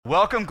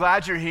Welcome,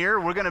 glad you're here.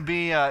 We're going to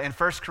be in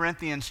 1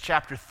 Corinthians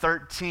chapter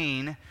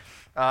 13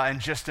 in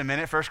just a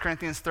minute. 1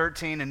 Corinthians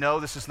 13, and no,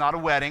 this is not a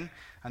wedding.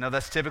 I know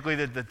that's typically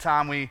the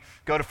time we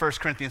go to 1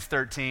 Corinthians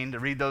 13 to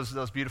read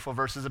those beautiful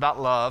verses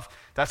about love.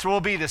 That's where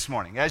we'll be this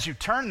morning. As you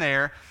turn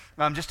there,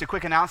 just a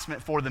quick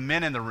announcement for the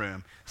men in the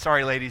room.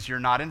 Sorry, ladies, you're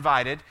not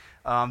invited.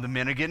 The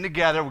men are getting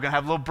together. We're going to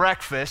have a little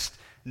breakfast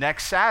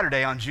next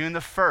Saturday on June the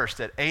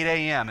 1st at 8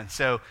 a.m. And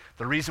so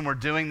the reason we're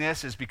doing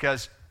this is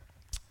because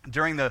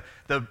during the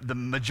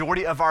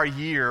majority of our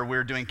year,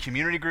 we're doing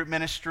community group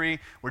ministry,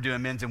 we're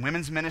doing men's and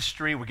women's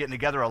ministry, we're getting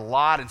together a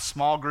lot in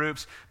small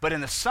groups, but in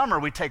the summer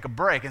we take a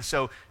break. And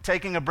so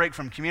taking a break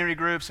from community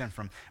groups and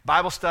from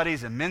Bible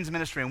studies and men's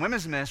ministry and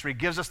women's ministry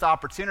gives us the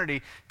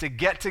opportunity to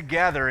get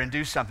together and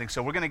do something.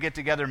 So we're going to get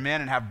together,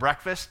 men, and have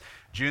breakfast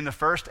June the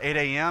 1st, 8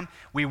 a.m.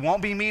 We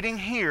won't be meeting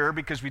here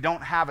because we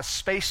don't have a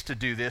space to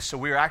do this, so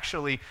we're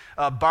actually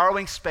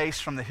borrowing space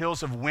from the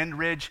Hills of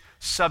Windridge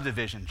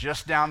subdivision,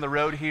 just down the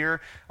road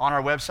here. On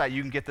our website,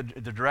 you can get the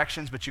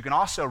directions, but you can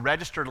also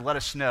register to let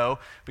us know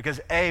because,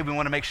 A, we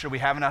want to make sure we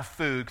have enough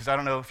food, because I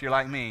don't know if you're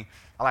like me,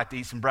 I like to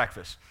eat some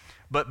breakfast.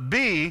 But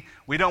B,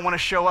 we don't want to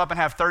show up and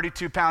have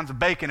 32 pounds of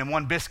bacon and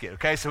one biscuit,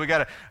 okay? So we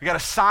got to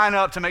sign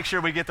up to make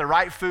sure we get the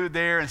right food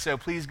there, and so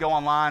please go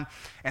online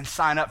and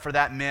sign up for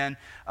that, men.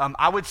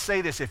 I would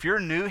say this, if you're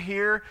new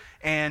here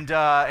and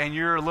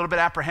you're a little bit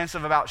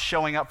apprehensive about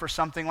showing up for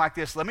something like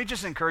this, let me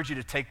just encourage you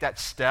to take that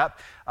step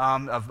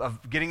of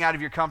getting out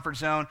of your comfort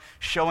zone,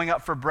 showing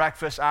up for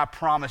breakfast. I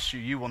promise you,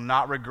 you will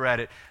not regret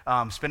it.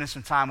 Spending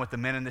some time with the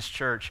men in this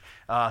church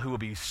who will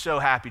be so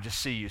happy to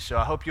see you. So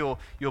I hope you'll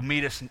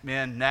meet us,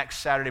 men, next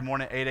Saturday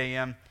morning at 8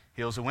 a.m.,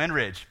 Hills of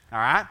Windridge, all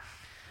right?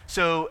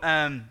 So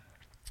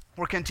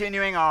we're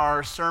continuing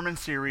our sermon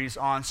series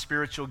on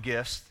spiritual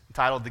gifts,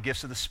 titled The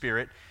Gifts of the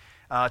Spirit.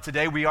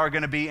 Today we are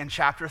going to be in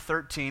chapter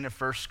 13 of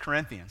 1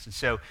 Corinthians. And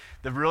so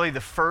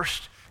the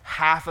first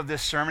half of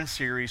this sermon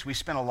series, we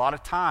spent a lot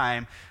of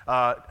time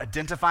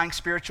identifying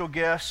spiritual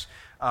gifts,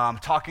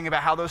 talking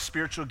about how those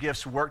spiritual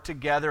gifts work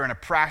together in a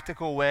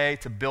practical way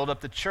to build up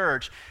the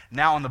church.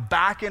 Now, on the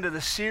back end of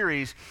the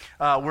series,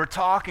 we're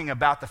talking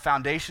about the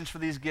foundations for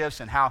these gifts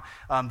and how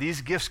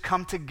these gifts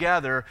come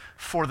together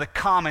for the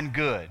common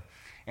good.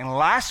 And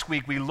last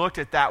week, we looked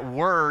at that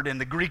word in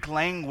the Greek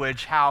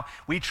language, how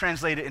we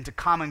translate it into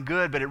common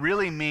good, but it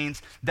really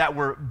means that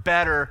we're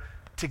better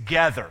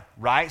together,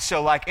 right?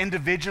 So like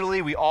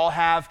individually, we all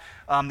have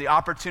the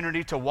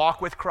opportunity to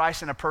walk with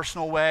Christ in a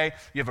personal way.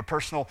 You have a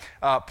personal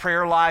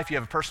prayer life. You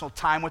have a personal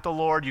time with the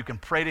Lord. You can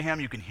pray to Him.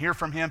 You can hear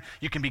from Him.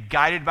 You can be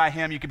guided by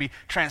Him. You can be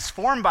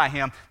transformed by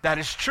Him. That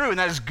is true, and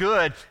that is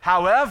good.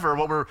 However,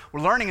 what we're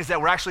learning is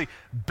that we're actually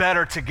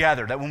better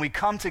together, that when we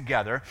come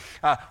together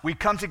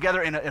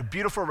in a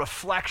beautiful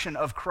reflection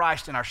of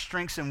Christ and our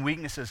strengths and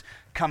weaknesses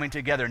coming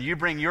together. And you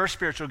bring your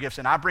spiritual gifts,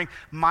 and I bring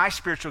my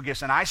spiritual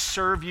gifts, and I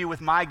serve you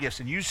with my gifts,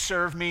 and you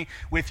serve me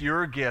with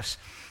your gifts,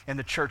 and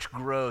the church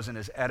grows and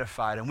is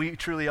edified, and we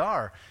truly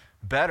are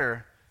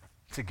better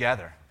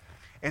together.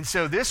 And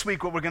so this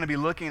week, what we're going to be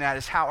looking at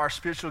is how our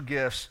spiritual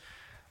gifts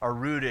are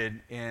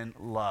rooted in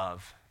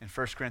love. In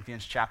 1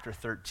 Corinthians chapter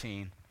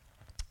 13,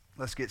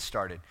 let's get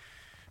started.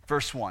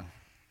 Verse 1,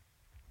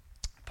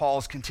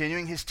 Paul's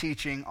continuing his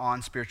teaching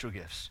on spiritual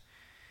gifts.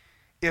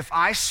 If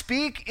I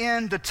speak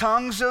in the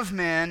tongues of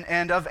men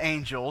and of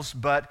angels,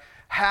 but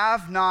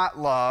have not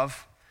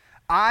love,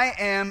 I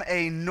am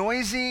a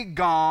noisy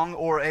gong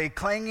or a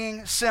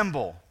clanging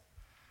cymbal.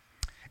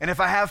 And if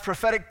I have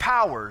prophetic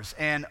powers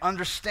and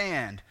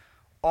understand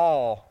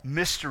all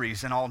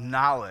mysteries and all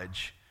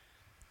knowledge,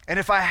 and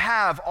if I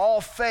have all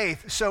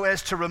faith so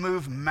as to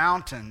remove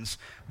mountains,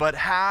 but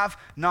have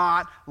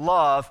not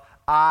love,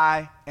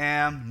 I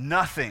am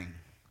nothing.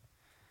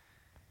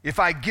 If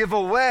I give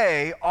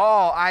away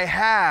all I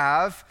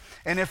have,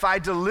 and if I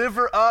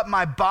deliver up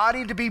my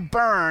body to be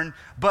burned,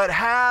 but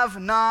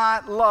have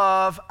not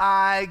love,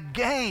 I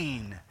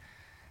gain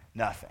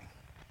nothing.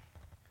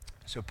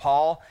 So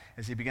Paul,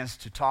 as he begins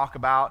to talk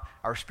about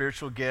our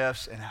spiritual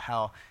gifts and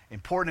how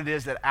important it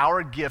is that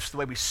our gifts, the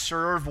way we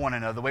serve one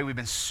another, the way we've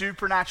been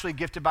supernaturally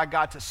gifted by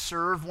God to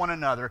serve one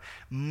another,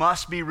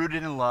 must be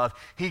rooted in love.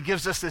 He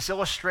gives us this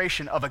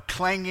illustration of a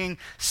clanging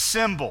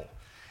cymbal.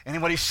 And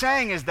what he's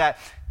saying is that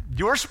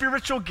your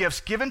spiritual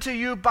gifts given to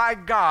you by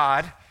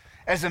God,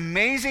 as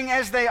amazing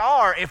as they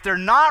are, if they're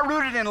not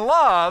rooted in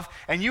love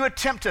and you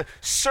attempt to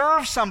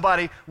serve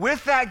somebody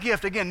with that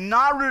gift, again,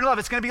 not rooted in love,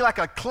 it's going to be like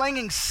a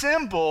clanging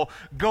cymbal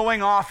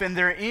going off in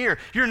their ear.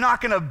 You're not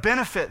going to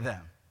benefit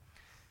them,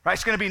 right?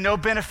 It's going to be no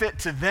benefit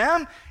to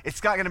them.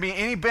 It's not going to be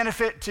any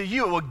benefit to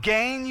you. It will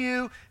gain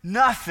you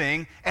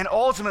nothing, and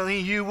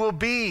ultimately you will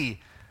be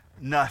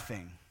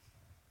nothing.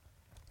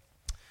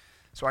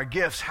 So our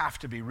gifts have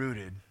to be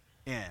rooted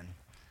in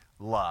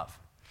love.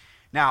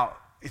 Now,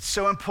 it's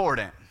so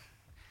important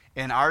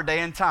in our day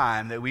and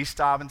time that we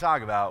stop and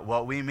talk about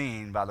what we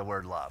mean by the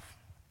word love,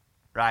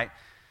 right?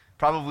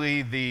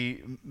 Probably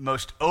the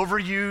most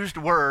overused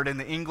word in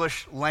the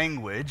English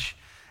language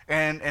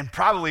and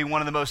probably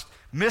one of the most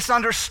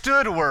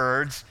misunderstood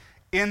words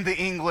in the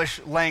English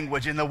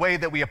language, in the way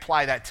that we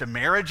apply that to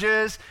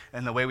marriages,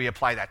 and the way we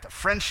apply that to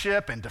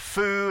friendship, and to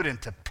food,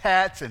 and to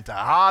pets, and to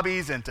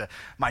hobbies, and to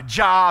my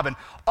job, and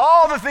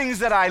all the things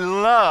that I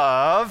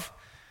love,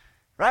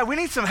 right? We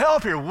need some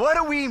help here. What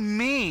do we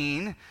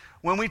mean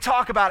when we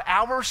talk about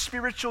our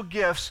spiritual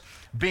gifts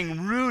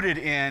being rooted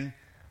in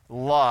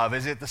love?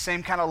 Is it the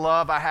same kind of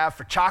love I have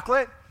for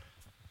chocolate?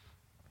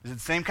 Is it the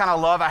same kind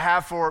of love I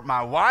have for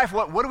my wife?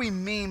 What do we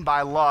mean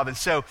by love? And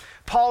so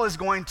Paul is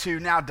going to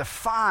now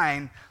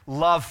define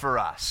love for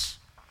us.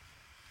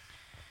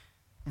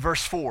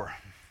 Verse 4.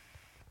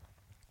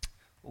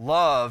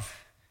 Love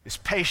is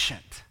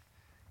patient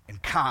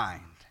and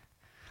kind.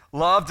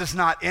 Love does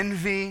not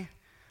envy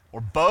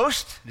or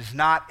boast. It is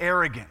not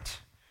arrogant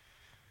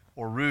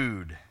or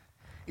rude.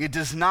 It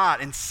does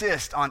not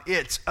insist on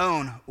its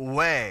own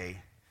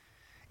way.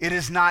 It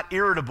is not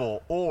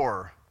irritable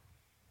or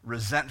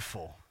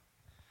resentful.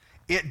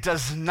 It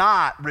does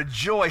not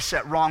rejoice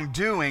at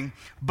wrongdoing,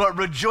 but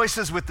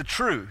rejoices with the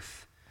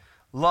truth.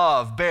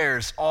 Love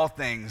bears all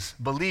things,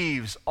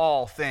 believes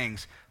all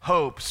things,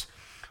 hopes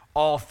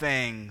all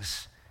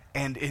things,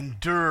 and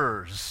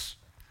endures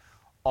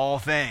all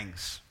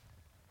things.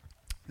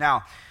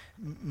 Now,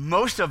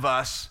 most of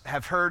us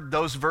have heard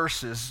those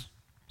verses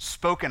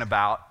spoken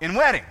about in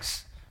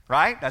weddings,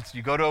 right?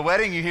 You go to a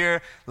wedding, you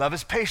hear love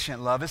is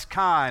patient, love is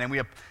kind, and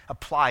we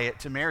apply it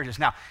to marriages.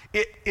 Now,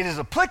 it is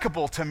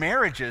applicable to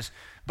marriages,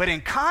 but in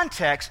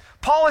context,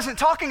 Paul isn't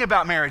talking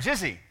about marriage,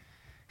 is he?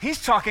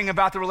 He's talking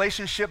about the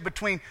relationship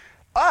between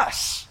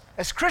us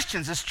as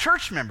Christians, as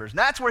church members. And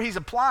that's where he's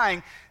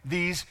applying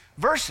these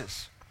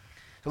verses.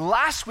 So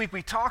last week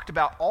we talked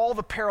about all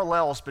the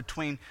parallels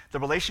between the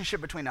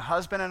relationship between a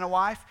husband and a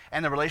wife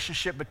and the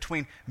relationship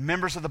between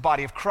members of the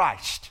body of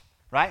Christ.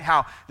 Right?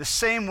 How the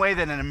same way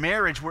that in a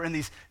marriage we're in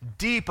these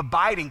deep,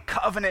 abiding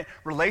covenant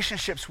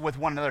relationships with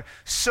one another,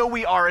 so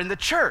we are in the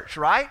church,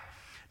 right?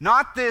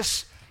 Not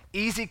this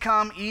easy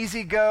come,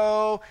 easy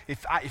go,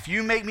 if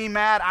you make me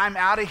mad, I'm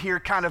out of here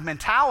kind of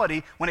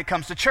mentality when it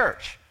comes to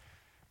church,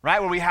 right?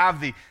 Where we have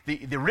the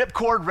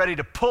ripcord ready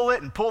to pull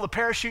it and pull the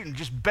parachute and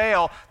just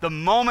bail the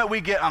moment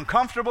we get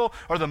uncomfortable,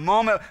 or the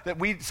moment that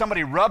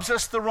somebody rubs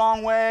us the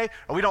wrong way,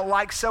 or we don't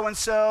like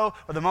so-and-so,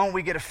 or the moment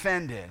we get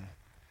offended.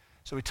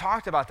 So we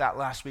talked about that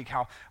last week,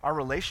 how our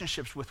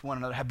relationships with one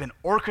another have been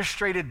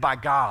orchestrated by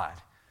God,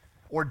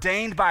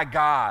 ordained by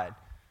God,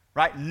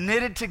 right?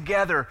 Knitted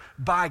together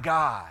by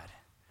God.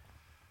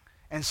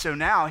 And so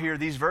now here,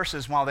 these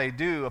verses, while they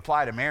do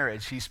apply to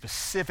marriage, he's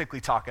specifically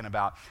talking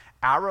about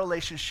our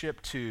relationship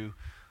to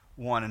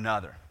one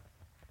another.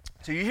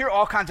 So you hear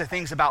all kinds of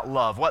things about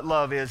love, what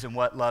love is and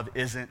what love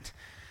isn't.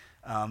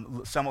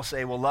 Some will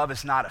say, well, love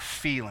is not a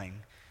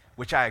feeling,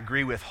 which I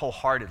agree with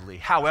wholeheartedly.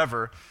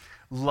 However,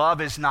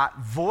 love is not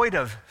void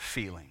of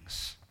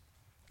feelings,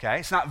 okay?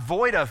 It's not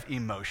void of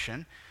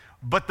emotion,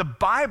 but the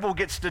Bible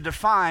gets to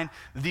define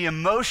the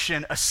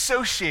emotion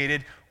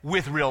associated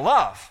with real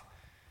love.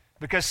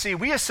 Because, see,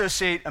 we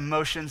associate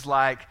emotions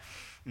like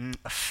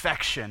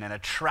affection and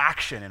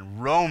attraction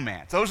and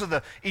romance. Those are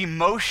the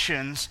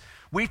emotions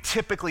we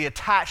typically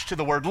attach to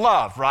the word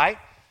love, right?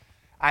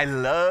 I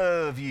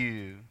love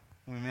you.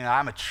 I mean,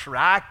 I'm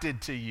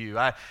attracted to you.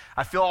 I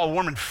feel all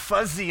warm and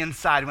fuzzy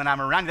inside when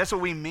I'm around you. That's what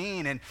we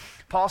mean. And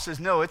Paul says,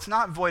 no, it's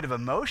not void of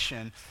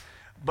emotion,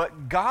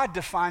 but God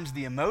defines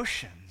the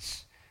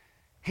emotions.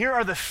 Here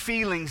are the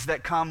feelings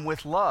that come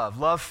with love.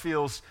 Love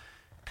feels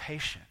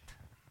patient.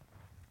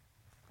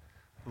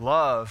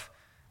 Love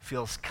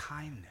feels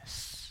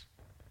kindness.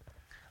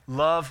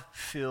 Love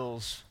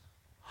feels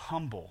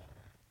humble.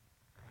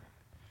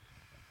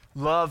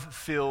 Love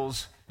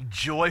feels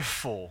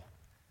joyful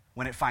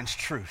when it finds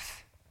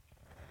truth.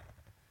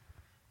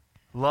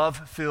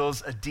 Love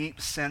feels a deep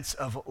sense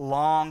of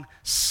long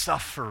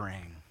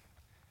suffering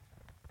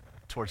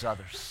towards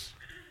others.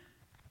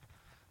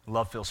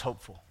 Love feels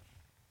hopeful.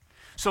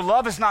 So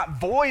love is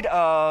not void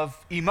of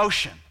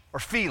emotion or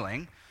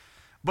feeling,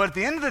 but at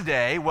the end of the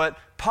day, what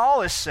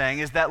Paul is saying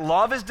is that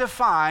love is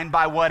defined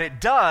by what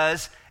it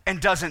does and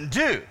doesn't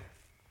do.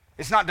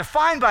 It's not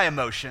defined by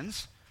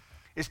emotions.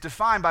 It's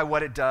defined by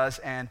what it does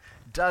and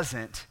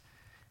doesn't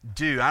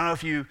do. I don't know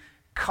if you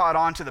caught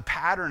on to the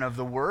pattern of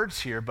the words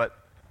here, but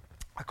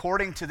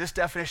according to this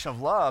definition of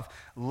love,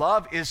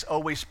 love is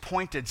always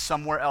pointed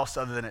somewhere else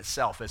other than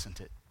itself, isn't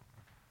it?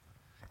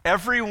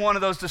 Every one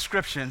of those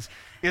descriptions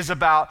is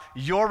about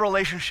your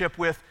relationship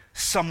with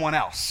someone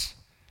else.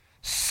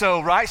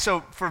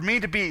 So for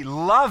me to be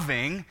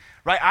loving,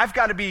 right,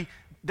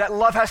 that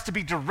love has to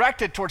be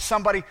directed towards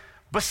somebody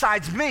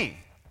besides me,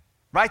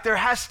 right? There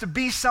has to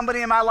be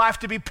somebody in my life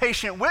to be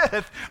patient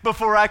with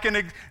before I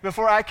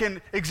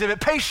can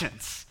exhibit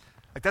patience.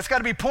 Like, that's got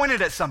to be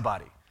pointed at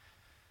somebody.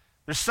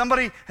 There's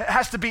somebody that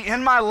has to be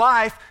in my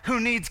life who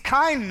needs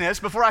kindness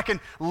before I can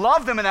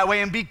love them in that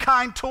way and be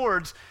kind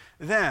towards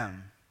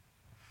them.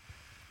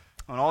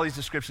 On all these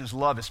descriptions,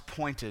 love is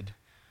pointed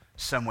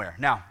somewhere.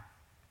 Now,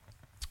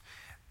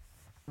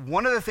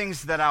 one of the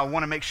things that I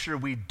want to make sure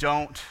we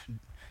don't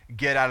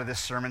get out of this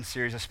sermon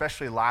series,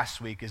 especially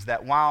last week, is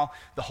that while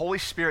the Holy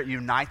Spirit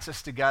unites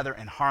us together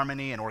in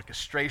harmony and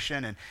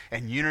orchestration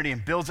and unity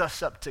and builds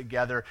us up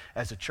together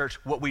as a church,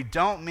 what we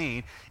don't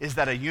mean is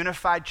that a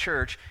unified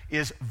church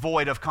is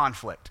void of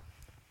conflict.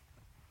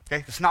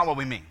 Okay? That's not what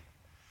we mean.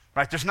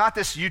 Right? There's not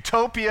this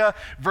utopia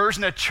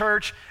version of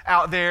church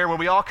out there where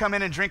we all come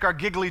in and drink our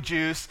giggly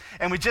juice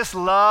and we just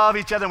love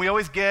each other and we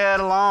always get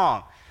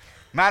along.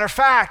 Matter of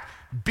fact,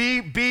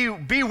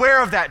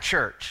 beware of that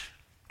church.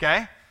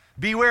 Okay?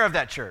 Beware of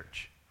that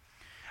church.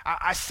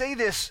 I say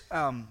this,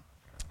 I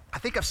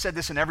think I've said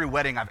this in every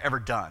wedding I've ever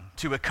done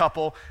to a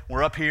couple.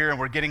 We're up here and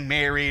we're getting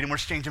married and we're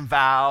exchanging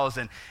vows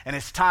and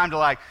it's time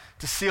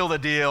to seal the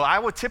deal. I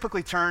would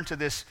typically turn to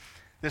this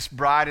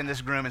bride and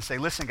this groom and say,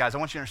 listen guys, I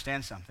want you to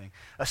understand something.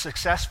 A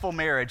successful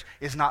marriage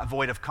is not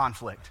void of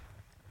conflict.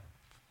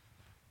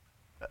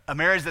 A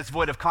marriage that's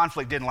void of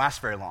conflict didn't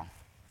last very long,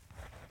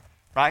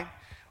 right?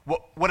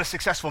 What a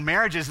successful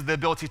marriage is the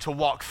ability to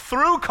walk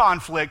through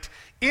conflict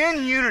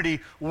in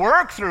unity,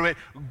 work through it,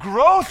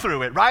 grow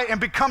through it, right?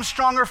 And become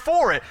stronger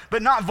for it,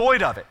 but not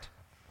void of it.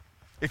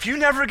 If you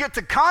never get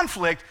to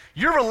conflict,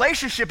 your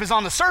relationship is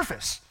on the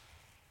surface.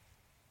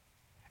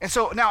 And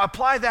so now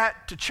apply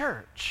that to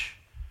church.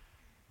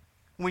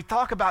 When we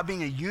talk about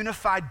being a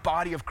unified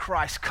body of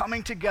Christ,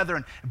 coming together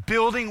and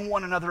building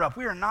one another up,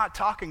 we are not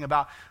talking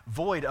about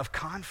void of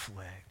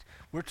conflict.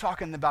 We're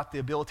talking about the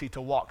ability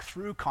to walk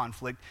through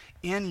conflict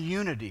in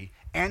unity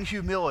and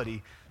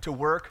humility to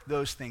work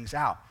those things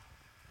out.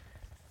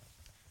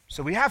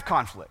 So we have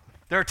conflict.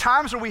 There are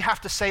times where we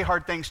have to say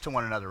hard things to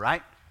one another,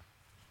 right?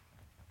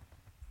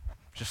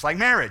 Just like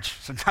marriage.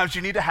 Sometimes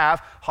you need to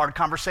have hard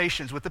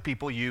conversations with the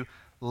people you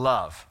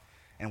love.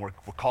 And we're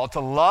called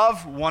to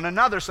love one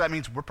another, so that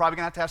means we're probably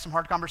going to have some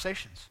hard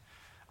conversations.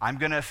 I'm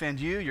going to offend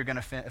you, you're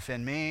going to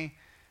offend me.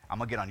 I'm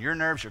going to get on your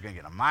nerves, you're going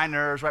to get on my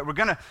nerves, right? We're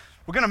going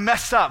to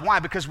mess up. Why?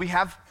 Because we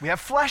have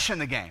flesh in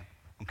the game,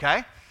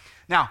 okay?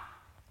 Now,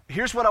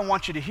 here's what I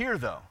want you to hear,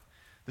 though.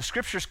 The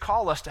scriptures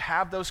call us to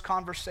have those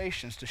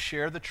conversations, to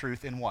share the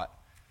truth in what?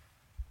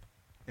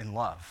 In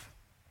love.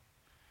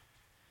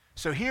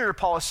 So here,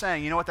 Paul is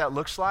saying, you know what that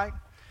looks like?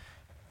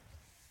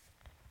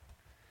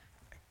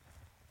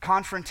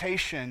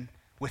 Confrontation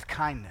with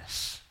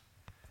kindness.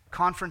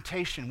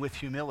 Confrontation with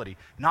humility.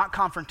 Not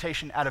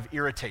confrontation out of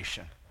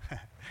irritation.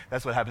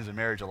 That's what happens in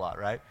marriage a lot,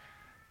 right?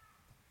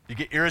 You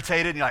get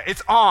irritated and you're like,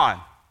 it's on.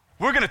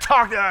 We're going to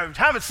talk.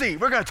 Have a seat.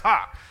 We're going to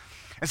talk.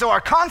 And so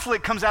our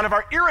conflict comes out of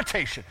our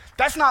irritation.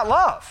 That's not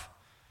love,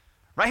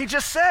 right? He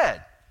just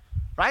said,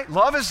 right?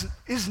 Love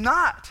is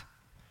not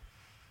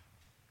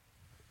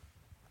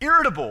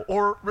irritable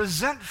or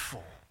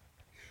resentful.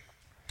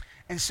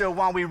 And so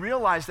while we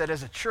realize that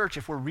as a church,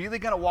 if we're really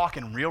going to walk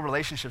in real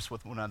relationships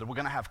with one another, we're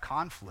going to have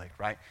conflict,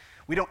 right?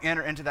 We don't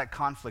enter into that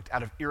conflict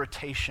out of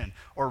irritation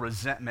or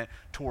resentment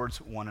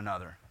towards one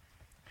another.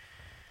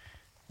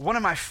 One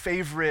of my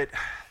favorite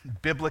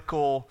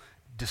biblical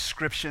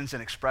descriptions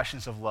and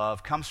expressions of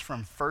love comes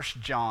from 1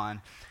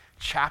 John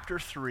chapter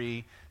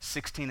 3,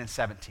 16 and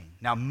 17.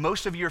 Now,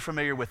 most of you are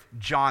familiar with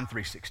John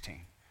 3:16.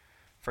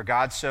 For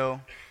God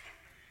so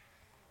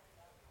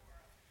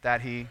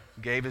that he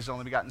gave his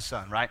only begotten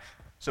son, right?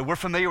 So we're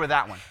familiar with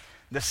that one.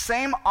 The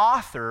same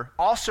author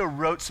also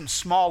wrote some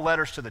small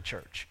letters to the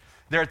church.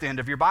 They're at the end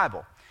of your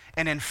Bible.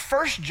 And in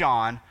 1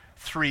 John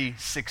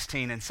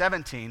 3:16 and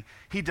 17,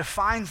 he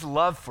defines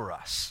love for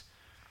us.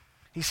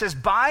 He says,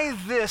 by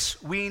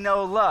this we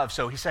know love.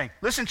 So he's saying,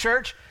 listen,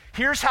 church,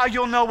 here's how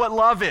you'll know what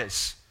love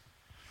is.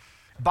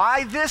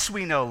 By this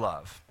we know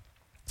love,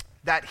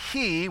 that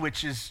he,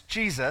 which is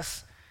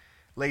Jesus,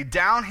 laid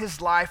down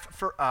his life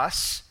for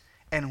us,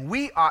 and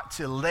we ought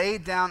to lay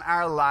down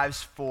our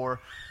lives for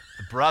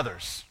the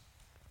brothers.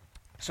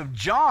 So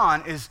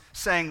John is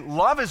saying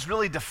love is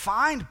really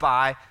defined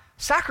by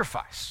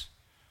sacrifice,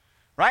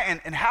 right?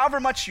 And however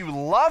much you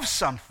love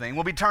something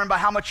will be determined by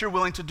how much you're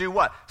willing to do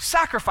what?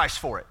 Sacrifice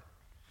for it.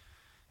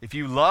 If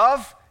you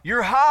love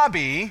your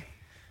hobby,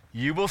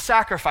 you will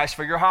sacrifice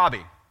for your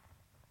hobby.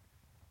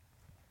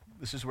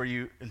 This is where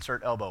you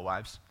insert elbow,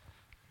 wives,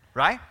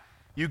 right?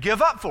 You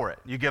give up for it.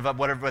 You give up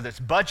whatever, whether it's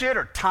budget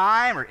or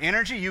time or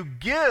energy, you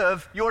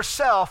give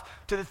yourself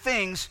to the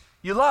things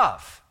you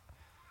love.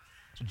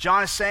 So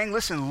John is saying,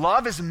 listen,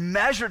 love is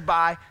measured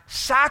by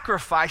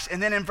sacrifice.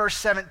 And then in verse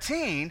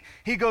 17,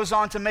 he goes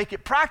on to make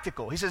it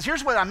practical. He says,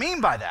 here's what I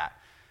mean by that.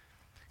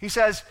 He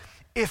says,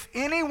 if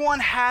anyone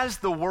has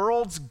the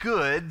world's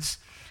goods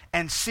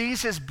and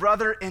sees his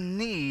brother in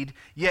need,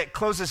 yet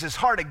closes his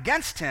heart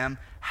against him,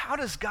 how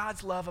does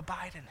God's love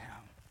abide in him?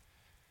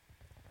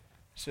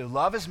 So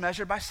love is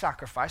measured by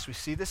sacrifice. We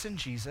see this in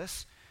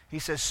Jesus. He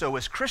says, so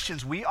as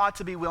Christians, we ought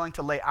to be willing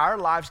to lay our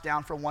lives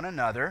down for one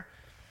another.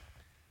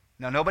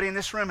 Now, nobody in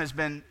this room has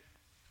been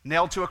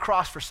nailed to a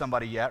cross for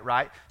somebody yet,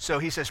 right? So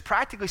he says,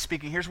 practically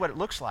speaking, here's what it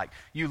looks like.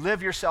 You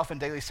live yourself in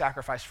daily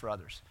sacrifice for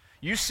others.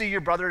 You see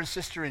your brother and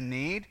sister in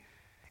need.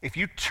 If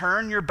you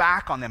turn your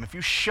back on them, if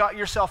you shut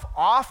yourself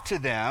off to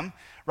them,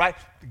 right?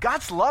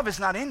 God's love is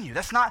not in you.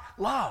 That's not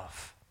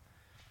love.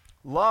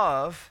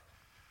 Love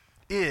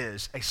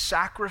is a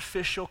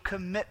sacrificial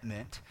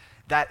commitment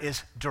that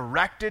is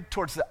directed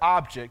towards the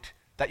object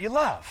that you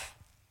love.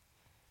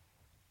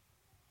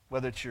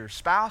 Whether it's your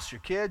spouse, your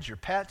kids, your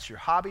pets, your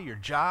hobby, your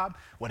job,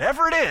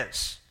 whatever it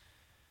is,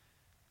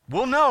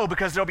 we'll know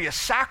because there'll be a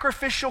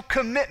sacrificial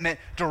commitment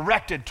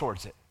directed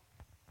towards it.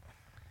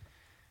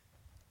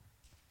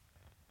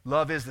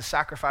 Love is the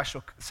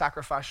sacrificial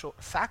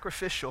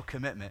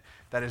commitment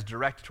that is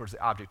directed towards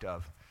the object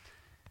of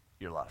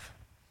your love.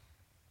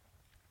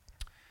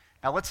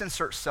 Now let's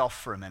insert self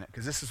for a minute,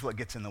 because this is what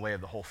gets in the way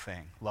of the whole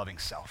thing, loving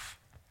self.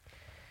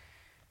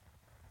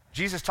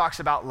 Jesus talks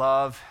about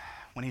love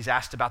when he's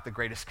asked about the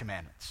greatest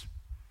commandments.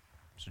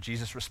 So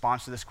Jesus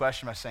responds to this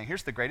question by saying,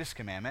 here's the greatest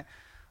commandment: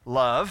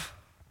 love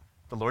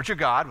the Lord your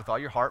God with all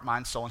your heart,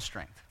 mind, soul, and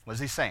strength. What is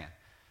he saying?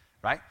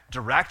 Right?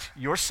 Direct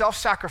your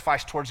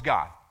self-sacrifice towards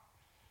God.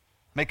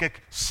 Make a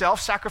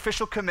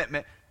self-sacrificial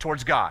commitment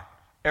towards God,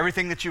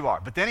 everything that you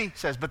are. But then he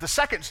says, but the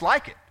second's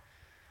like it.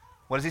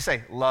 What does he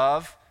say?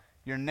 Love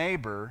your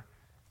neighbor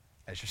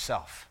as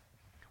yourself.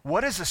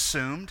 What is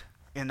assumed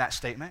in that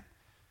statement?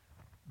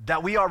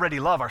 That we already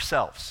love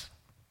ourselves.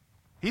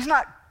 He's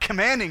not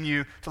commanding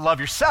you to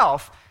love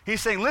yourself. He's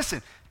saying,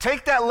 listen,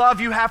 take that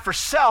love you have for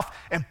self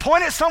and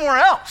point it somewhere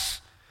else.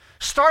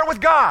 Start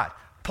with God.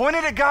 Point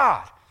it at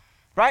God,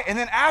 right? And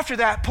then after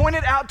that, point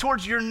it out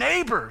towards your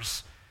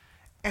neighbors.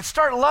 And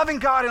start loving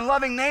God and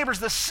loving neighbors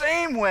the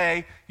same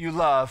way you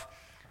love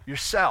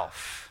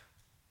yourself.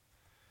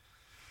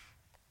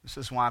 This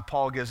is why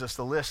Paul gives us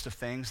the list of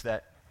things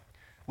that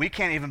we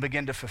can't even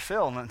begin to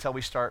fulfill until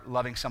we start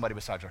loving somebody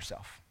besides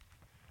ourselves.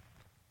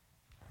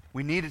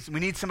 We need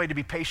somebody to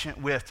be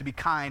patient with, to be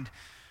kind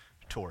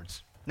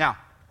towards. Now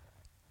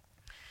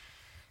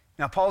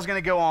Paul's going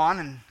to go on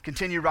and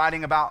continue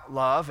writing about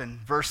love in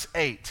verse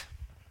 8.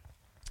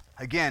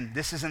 Again,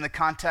 this is in the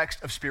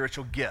context of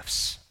spiritual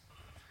gifts.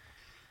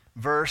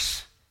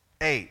 Verse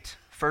 8,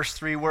 first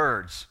three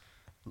words.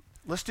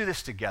 Let's do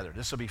this together.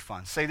 This will be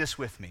fun. Say this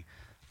with me.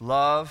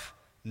 Love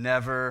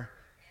never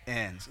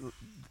ends.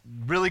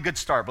 Really good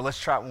start, but let's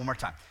try it one more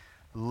time.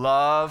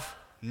 Love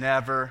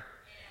never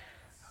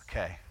ends.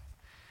 Okay.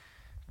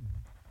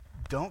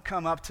 Don't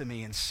come up to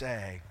me and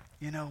say,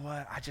 you know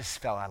what, I just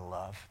fell out of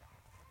love.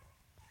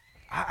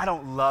 I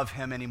don't love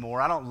him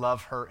anymore. I don't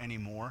love her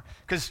anymore.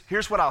 Because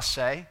here's what I'll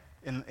say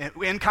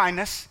in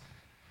kindness.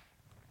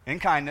 In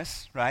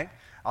kindness, right?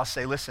 I'll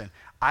say, listen,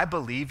 I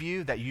believe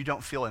you that you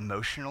don't feel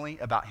emotionally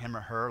about him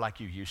or her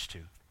like you used to.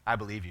 I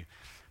believe you.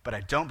 But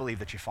I don't believe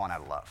that you've fallen out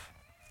of love.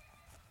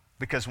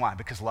 Because why?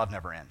 Because love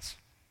never ends.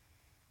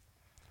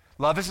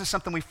 Love isn't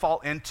something we fall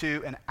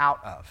into and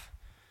out of.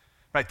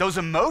 Right? Those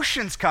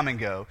emotions come and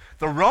go.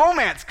 The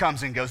romance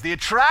comes and goes. The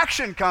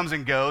attraction comes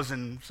and goes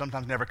and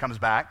sometimes never comes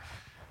back.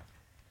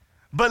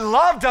 But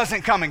love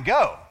doesn't come and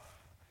go.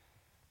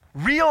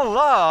 Real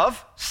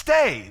love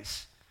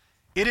stays.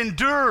 It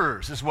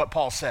endures, is what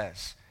Paul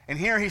says. And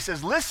here he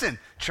says, listen,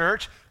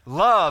 church,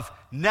 love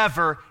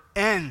never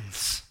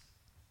ends.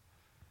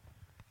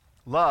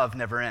 Love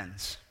never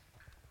ends.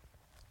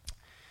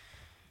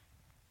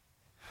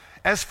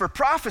 As for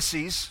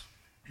prophecies,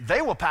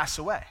 they will pass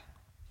away.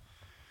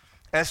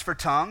 As for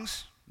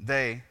tongues,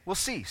 they will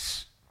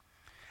cease.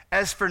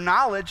 As for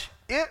knowledge,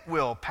 it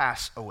will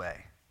pass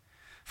away.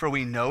 For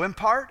we know in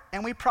part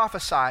and we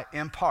prophesy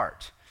in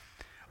part.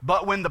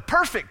 But when the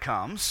perfect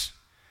comes,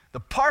 the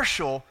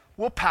partial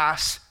will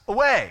pass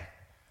away.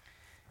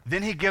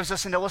 Then he gives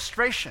us an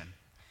illustration.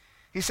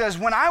 He says,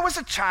 when I was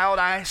a child,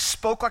 I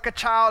spoke like a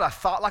child, I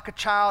thought like a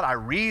child, I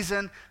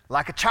reasoned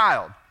like a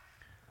child.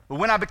 But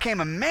when I became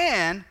a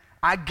man,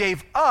 I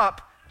gave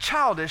up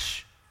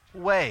childish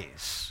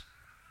ways.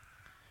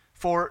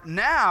 For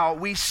now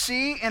we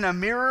see in a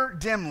mirror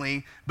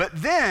dimly, but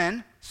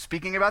then,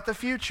 speaking about the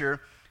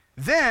future,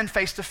 then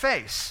face to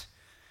face.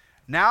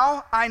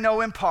 Now I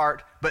know in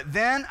part, but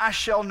then I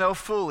shall know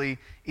fully,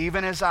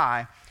 even as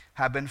I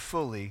have been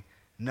fully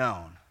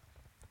known.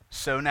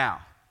 So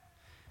now,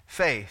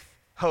 faith,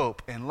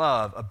 hope, and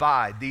love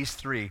abide, these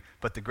three,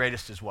 but the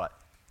greatest is what?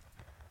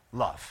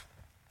 Love.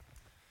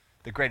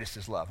 The greatest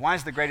is love. Why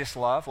is the greatest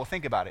love? Well,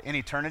 think about it. In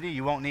eternity,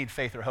 you won't need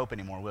faith or hope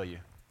anymore, will you?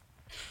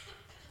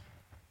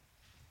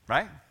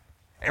 Right?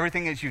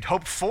 Everything that you'd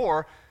hoped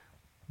for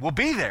will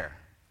be there.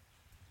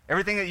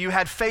 Everything that you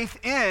had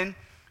faith in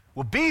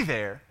will be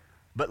there,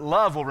 but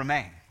love will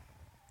remain.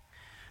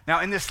 Now,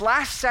 in this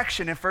last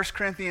section in 1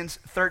 Corinthians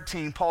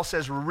 13, Paul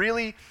says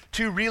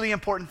two really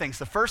important things.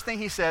 The first thing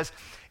he says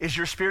is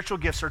your spiritual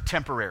gifts are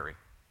temporary.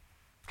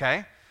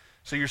 Okay?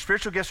 So your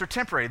spiritual gifts are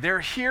temporary.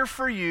 They're here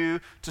for you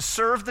to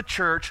serve the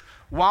church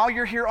while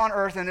you're here on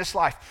earth in this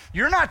life.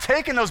 You're not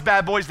taking those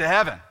bad boys to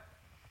heaven.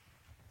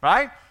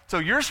 Right? So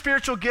your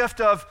spiritual gift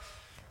of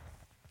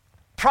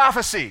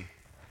prophecy,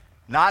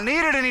 not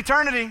needed in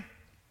eternity.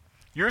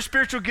 Your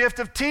spiritual gift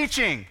of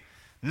teaching,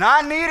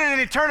 not needed in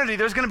eternity.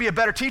 There's going to be a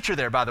better teacher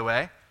there, by the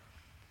way.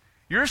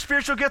 Your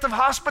spiritual gift of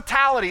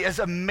hospitality, as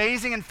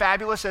amazing and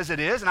fabulous as it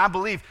is, and I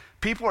believe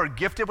people are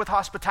gifted with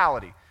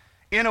hospitality.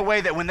 in a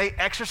way that when they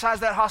exercise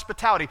that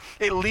hospitality,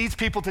 it leads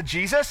people to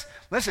Jesus.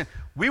 Listen,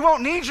 we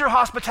won't need your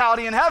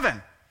hospitality in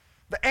heaven.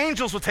 The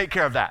angels will take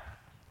care of that,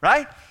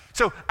 right?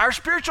 So our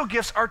spiritual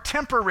gifts are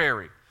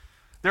temporary.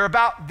 They're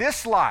about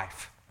this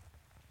life.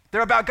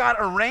 They're about God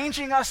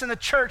arranging us in the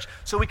church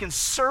so we can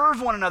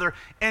serve one another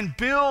and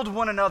build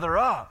one another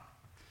up.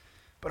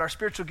 But our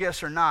spiritual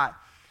gifts are not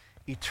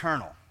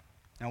eternal.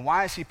 Now,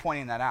 why is he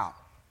pointing that out?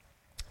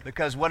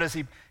 Because what does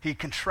he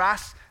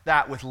contrasts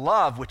that with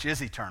love, which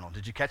is eternal.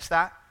 Did you catch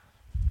that?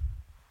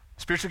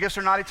 Spiritual gifts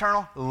are not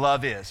eternal.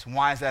 Love is.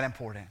 Why is that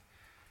important?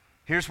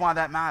 Here's why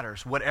that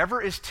matters.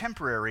 Whatever is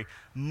temporary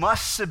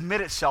must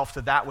submit itself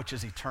to that which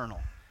is eternal.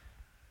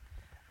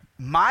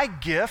 My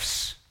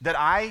gifts that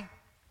I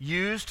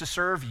use to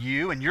serve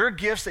you and your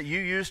gifts that you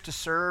use to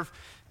serve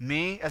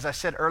me, as I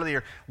said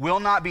earlier, will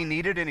not be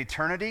needed in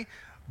eternity,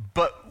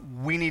 but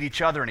we need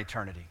each other in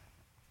eternity.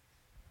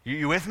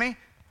 You with me?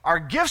 Our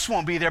gifts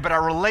won't be there, but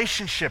our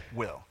relationship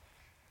will.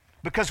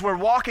 Because we're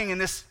walking in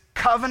this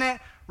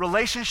covenant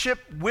relationship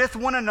with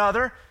one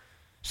another,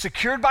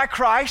 secured by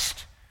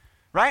Christ,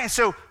 right? And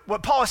so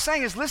what Paul is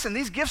saying is, listen,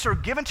 these gifts are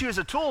given to you as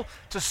a tool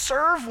to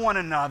serve one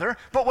another,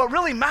 but what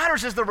really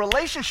matters is the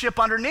relationship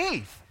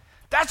underneath.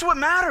 That's what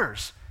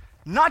matters,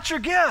 not your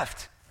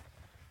gift.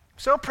 I'm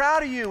so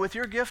proud of you with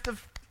your gift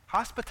of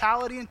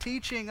hospitality and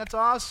teaching. That's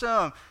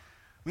awesome.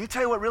 Let me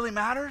tell you what really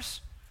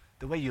matters,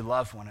 the way you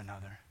love one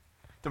another.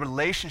 The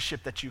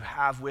relationship that you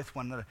have with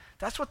one another.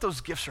 That's what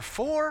those gifts are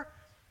for.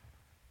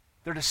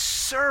 They're to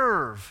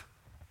serve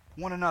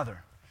one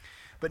another.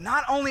 But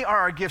not only are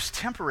our gifts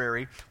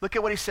temporary, look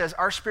at what he says,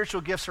 our spiritual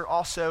gifts are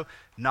also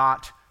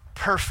not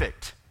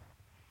perfect.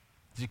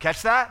 Did you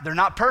catch that? They're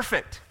not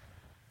perfect.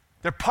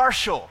 They're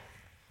partial,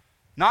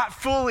 not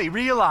fully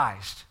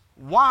realized.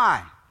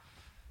 Why?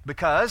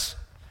 Because,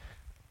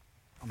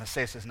 I'm going to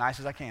say this as nice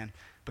as I can,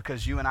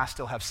 because you and I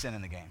still have sin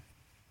in the game.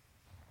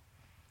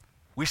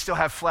 We still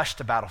have flesh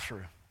to battle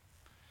through.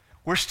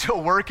 We're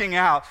still working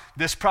out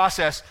this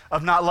process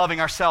of not loving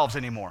ourselves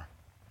anymore.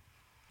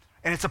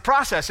 And it's a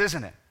process,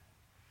 isn't it?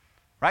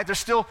 Right? There's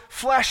still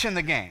flesh in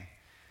the game.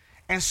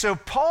 And so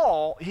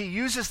Paul, he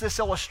uses this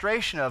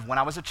illustration of when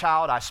I was a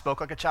child, I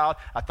spoke like a child,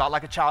 I thought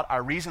like a child, I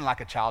reasoned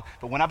like a child,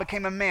 but when I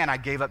became a man, I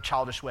gave up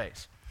childish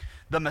ways.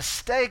 The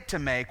mistake to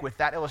make with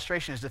that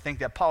illustration is to think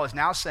that Paul is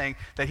now saying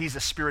that he's a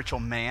spiritual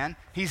man.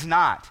 He's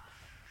not.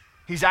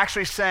 He's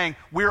actually saying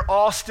we're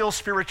all still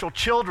spiritual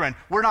children.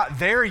 We're not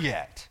there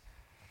yet.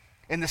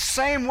 In the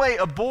same way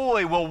a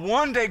boy will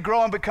one day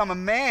grow and become a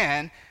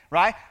man,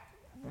 right?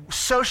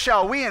 So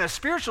shall we in a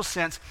spiritual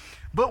sense,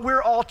 but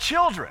we're all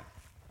children.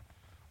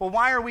 Well,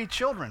 why are we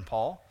children,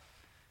 Paul?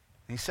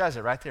 And he says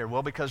it right there.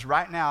 Well, because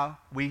right now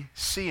we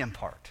see in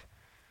part.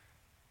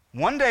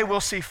 One day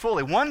we'll see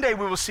fully. One day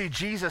we will see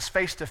Jesus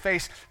face to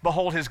face,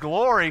 behold his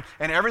glory,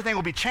 and everything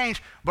will be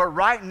changed. But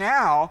right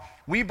now,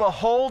 we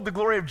behold the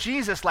glory of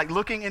Jesus like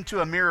looking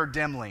into a mirror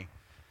dimly.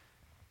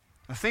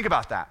 Now think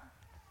about that.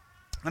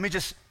 Let me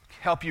just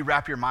help you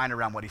wrap your mind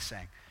around what he's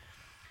saying.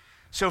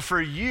 So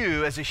for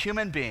you as a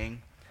human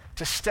being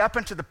to step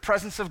into the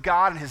presence of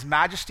God and his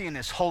majesty and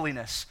his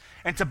holiness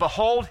and to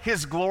behold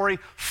his glory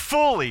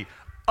fully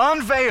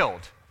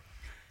unveiled,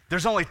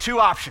 there's only two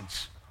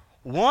options.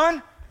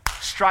 One,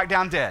 strike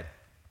down dead.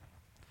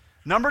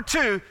 Number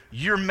two,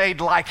 you're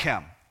made like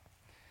him.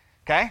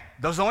 Okay?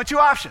 Those are the only two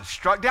options.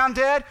 Struck down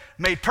dead,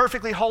 made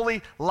perfectly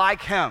holy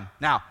like him.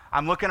 Now,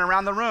 I'm looking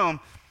around the room,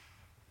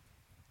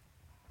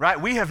 right?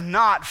 We have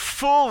not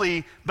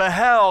fully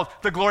beheld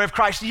the glory of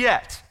Christ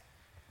yet.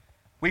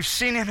 We've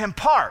seen him in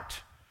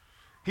part.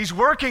 He's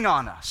working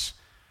on us,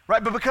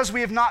 right? But because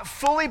we have not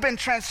fully been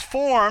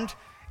transformed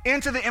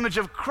into the image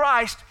of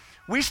Christ,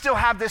 we still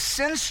have this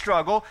sin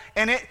struggle,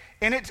 and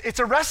it's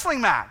a wrestling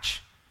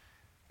match.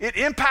 It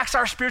impacts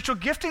our spiritual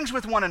giftings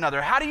with one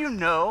another. How do you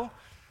know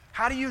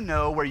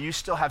where you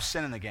still have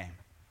sin in the game?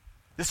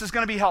 This is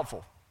going to be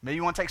helpful. Maybe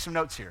you want to take some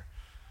notes here.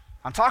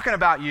 I'm talking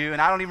about you,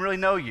 and I don't even really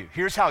know you.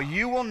 Here's how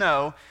you will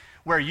know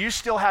where you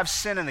still have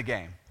sin in the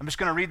game. I'm just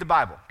going to read the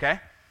Bible, okay?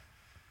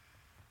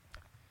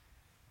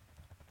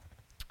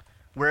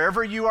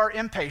 Wherever you are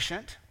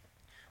impatient,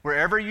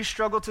 wherever you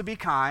struggle to be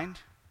kind,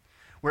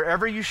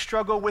 wherever you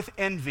struggle with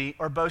envy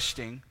or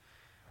boasting,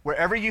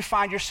 wherever you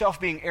find yourself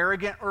being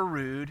arrogant or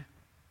rude,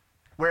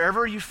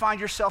 wherever you find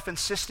yourself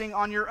insisting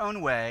on your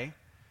own way,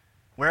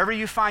 wherever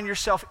you find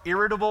yourself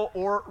irritable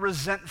or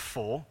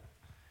resentful,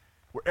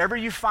 wherever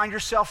you find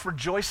yourself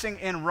rejoicing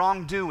in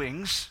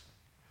wrongdoings,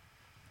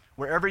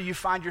 wherever you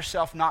find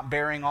yourself not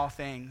bearing all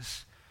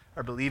things,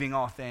 or believing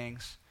all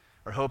things,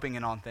 or hoping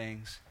in all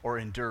things, or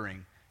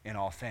enduring in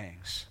all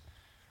things,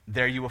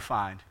 there you will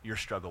find your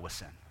struggle with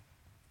sin.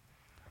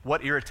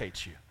 What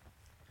irritates you?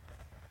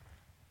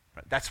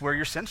 That's where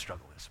your sin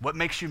struggle is. What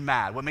makes you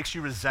mad? What makes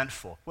you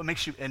resentful? What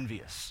makes you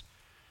envious?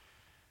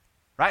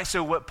 Right?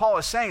 So what Paul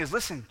is saying is,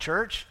 listen,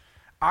 church,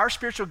 our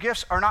spiritual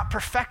gifts are not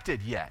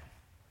perfected yet.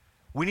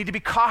 We need to be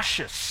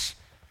cautious.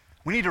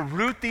 We need to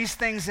root these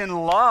things in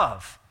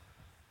love.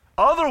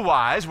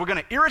 Otherwise, we're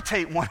going to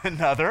irritate one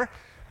another,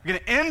 We're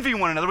going to envy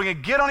one another. We're going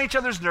to get on each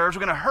other's nerves.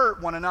 We're going to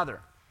hurt one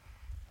another.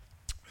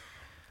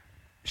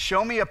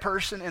 Show me a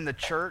person in the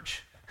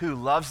church who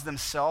loves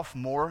themselves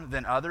more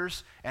than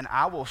others, and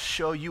I will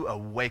show you a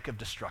wake of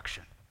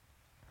destruction.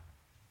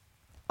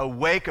 A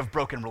wake of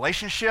broken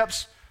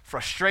relationships,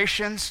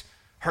 frustrations,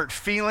 hurt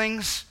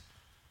feelings,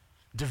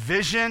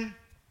 division.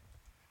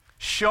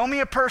 Show me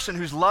a person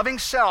who's loving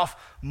self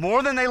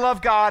more than they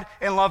love God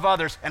and love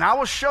others, and I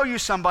will show you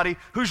somebody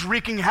who's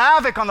wreaking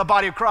havoc on the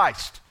body of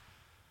Christ.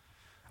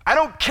 I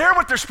don't care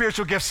what their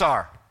spiritual gifts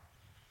are.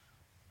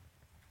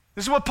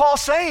 This is what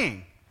Paul's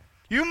saying.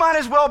 You might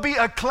as well be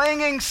a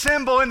clanging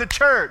cymbal in the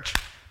church.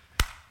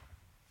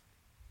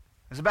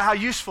 It's about how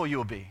useful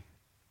you'll be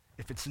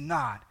if it's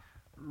not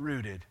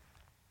rooted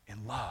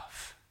in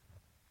love.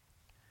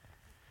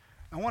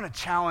 I want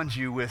to challenge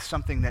you with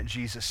something that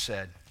Jesus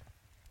said.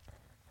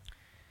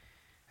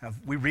 Now,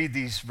 we read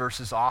these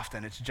verses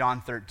often. It's John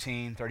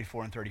 13,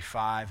 34 and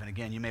 35. And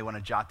again, you may want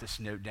to jot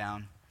this note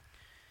down.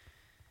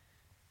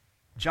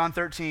 John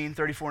 13,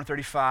 34 and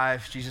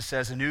 35, Jesus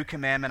says, "A new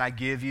commandment I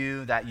give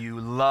you, that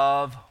you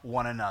love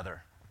one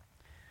another.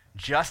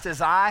 Just as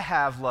I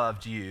have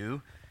loved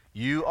you,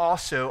 you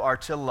also are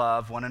to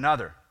love one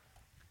another."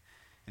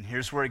 And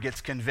here's where it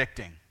gets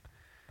convicting.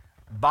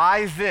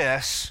 "By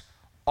this,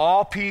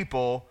 all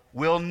people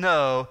will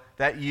know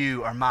that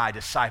you are my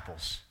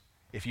disciples,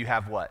 if you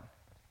have" what?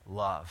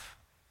 Love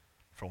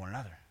for one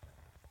another.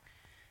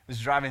 I was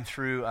driving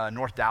through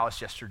North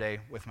Dallas yesterday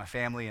with my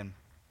family, and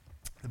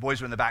the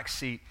boys were in the back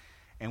seat,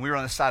 and we were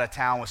on the side of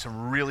town with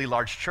some really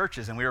large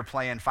churches, and we were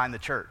playing Find the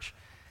Church.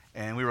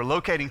 And we were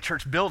locating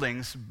church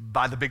buildings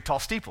by the big tall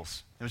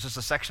steeples. There was just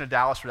a section of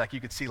Dallas where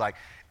you could see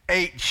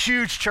 8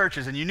 huge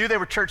churches, and you knew they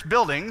were church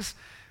buildings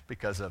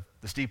because of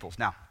the steeples.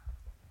 Now,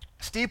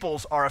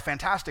 steeples are a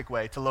fantastic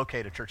way to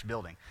locate a church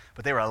building,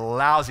 but they were a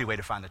lousy way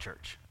to find the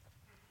church.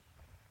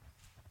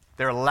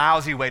 They're a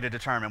lousy way to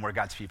determine where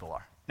God's people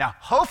are. Now,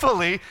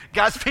 hopefully,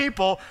 God's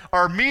people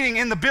are meeting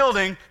in the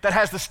building that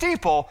has the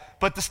steeple,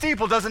 but the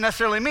steeple doesn't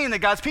necessarily mean that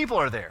God's people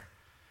are there.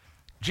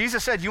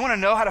 Jesus said, you want to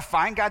know how to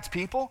find God's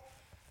people?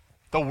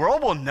 The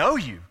world will know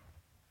you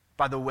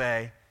by the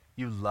way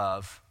you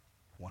love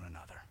one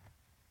another.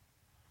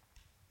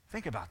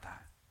 Think about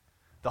that.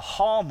 The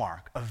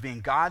hallmark of being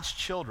God's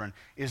children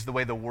is the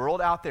way the world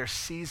out there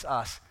sees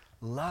us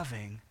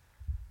loving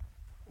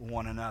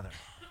one another.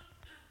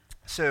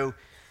 So,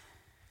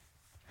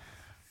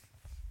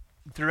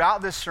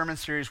 throughout this sermon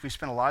series, we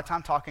spent a lot of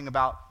time talking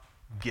about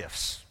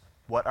gifts,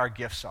 what our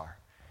gifts are,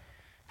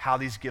 how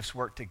these gifts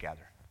work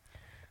together.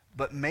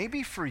 But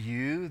maybe for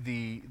you,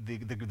 the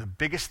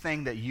biggest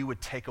thing that you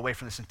would take away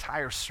from this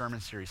entire sermon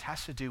series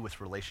has to do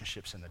with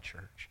relationships in the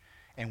church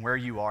and where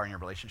you are in your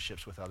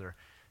relationships with other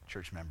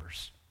church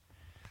members.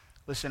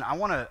 Listen, I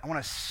want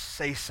to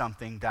say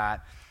something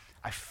that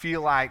I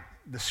feel like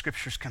the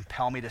scriptures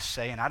compel me to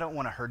say, and I don't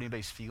want to hurt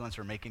anybody's feelings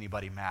or make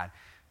anybody mad.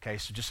 Okay,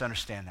 so just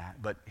understand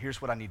that. But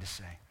here's what I need to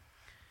say.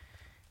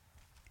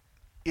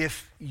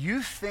 If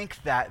you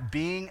think that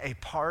being a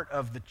part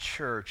of the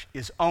church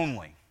is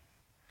only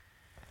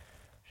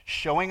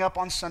showing up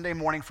on Sunday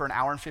morning for an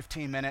hour and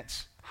 15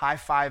 minutes,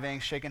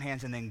 high-fiving, shaking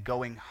hands, and then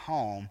going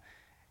home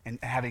and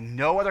having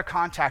no other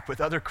contact with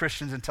other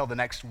Christians until the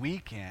next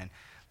weekend,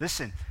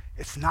 listen,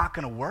 it's not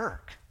going to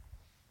work.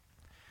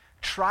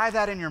 Try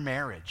that in your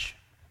marriage.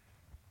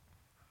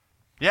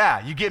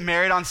 Yeah, you get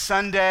married on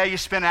Sunday, you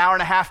spend an hour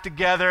and a half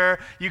together,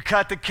 you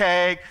cut the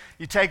cake,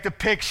 you take the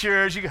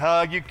pictures, you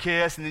hug, you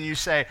kiss, and then you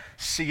say,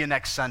 see you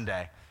next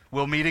Sunday.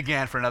 We'll meet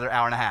again for another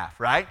hour and a half,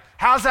 right?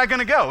 How's that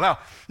going to go? Well,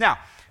 now,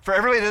 for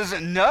everybody that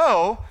doesn't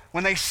know,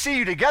 when they see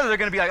you together, they're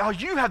going to be like, oh,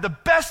 you have the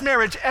best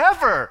marriage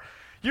ever.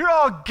 You're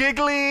all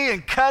giggly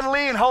and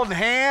cuddly and holding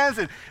hands,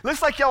 and it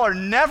looks like y'all are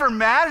never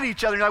mad at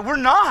each other. You're like, we're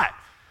not.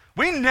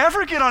 We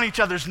never get on each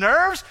other's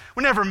nerves.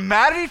 We're never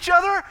mad at each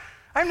other.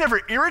 I'm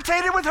never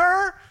irritated with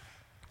her.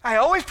 I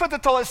always put the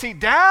toilet seat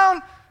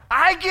down.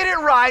 I get it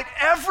right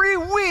every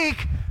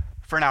week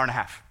for an hour and a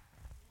half.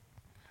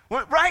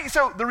 Well, right?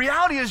 So the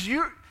reality is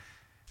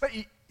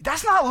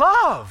that's not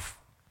love,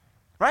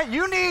 right?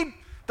 You need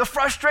the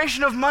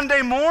frustration of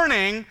Monday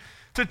morning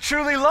to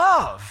truly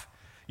love.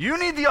 You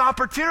need the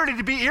opportunity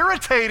to be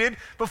irritated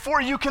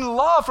before you can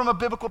love from a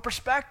biblical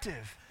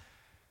perspective.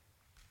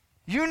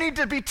 You need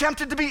to be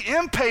tempted to be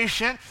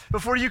impatient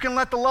before you can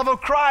let the love of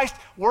Christ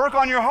work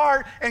on your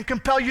heart and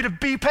compel you to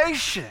be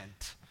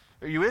patient.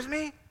 Are you with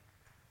me?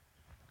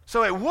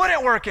 So it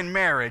wouldn't work in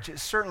marriage. It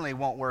certainly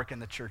won't work in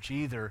the church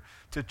either.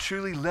 To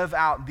truly live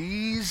out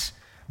these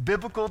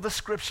biblical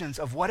descriptions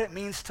of what it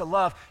means to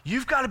love,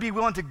 you've got to be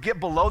willing to get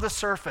below the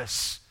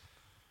surface,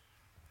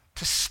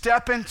 to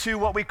step into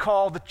what we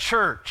call the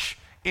church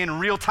in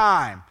real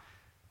time.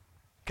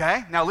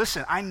 Okay? Now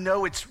listen, I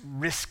know it's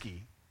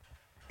risky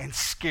and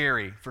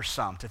scary for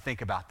some to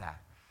think about that.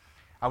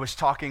 I was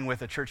talking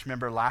with a church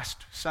member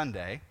last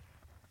Sunday,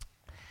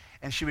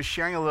 and she was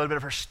sharing a little bit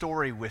of her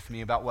story with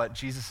me about what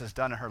Jesus has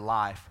done in her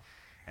life,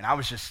 and I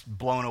was just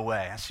blown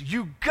away. I said,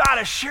 you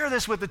gotta share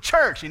this with the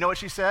church. You know what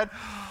she said?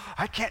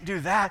 I can't do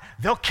that.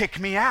 They'll kick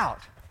me out.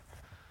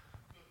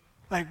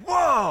 Like,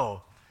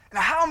 whoa.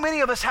 Now, how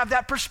many of us have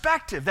that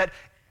perspective that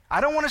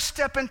I don't want to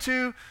step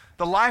into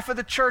the life of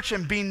the church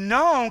and be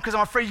known because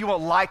I'm afraid you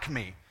won't like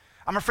me.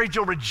 I'm afraid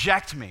you'll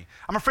reject me.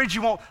 I'm afraid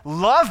you won't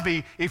love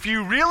me if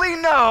you really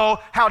know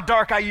how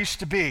dark I used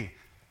to be.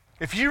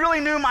 If you really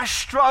knew my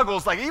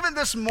struggles, like even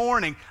this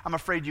morning, I'm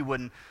afraid you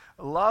wouldn't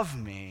love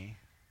me.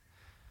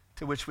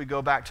 To which we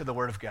go back to the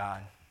Word of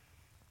God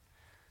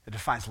that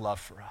defines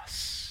love for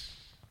us.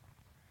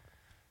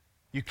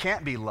 You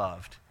can't be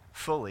loved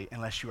fully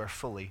unless you are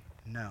fully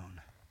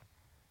known.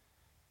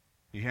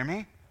 You hear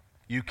me?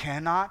 You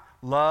cannot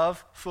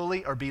love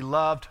fully or be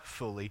loved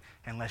fully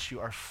unless you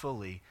are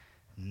fully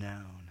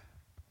known.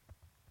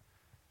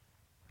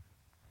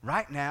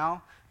 Right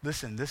now,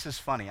 listen, this is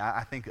funny.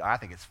 I think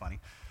it's funny.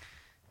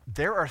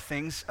 There are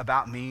things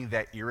about me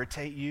that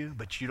irritate you,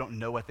 but you don't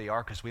know what they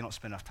are because we don't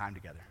spend enough time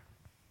together.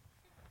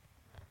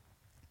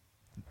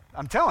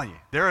 I'm telling you,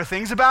 there are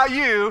things about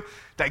you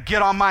that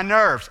get on my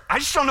nerves. I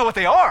just don't know what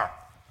they are,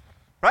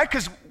 right?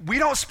 Because we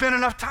don't spend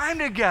enough time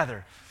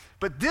together.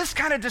 But this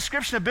kind of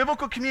description of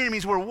biblical community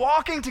means we're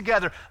walking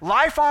together,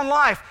 life on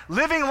life,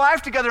 living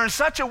life together in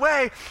such a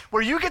way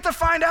where you get to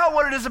find out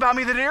what it is about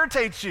me that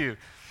irritates you.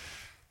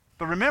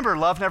 But remember,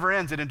 love never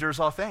ends. It endures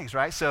all things,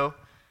 right? So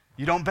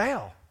you don't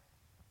bail.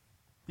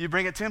 You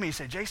bring it to me. You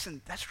say,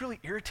 Jason, that's really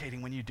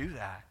irritating when you do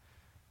that.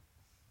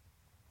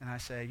 And I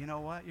say, you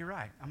know what? You're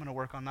right. I'm going to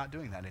work on not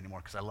doing that anymore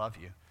because I love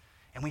you.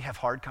 And we have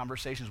hard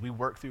conversations. We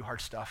work through hard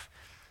stuff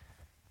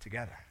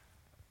together.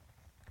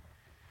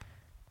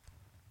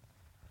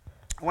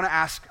 I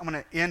want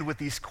to end with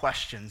these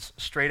questions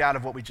straight out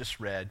of what we just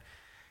read.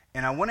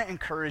 And I want to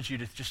encourage you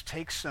to just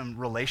take some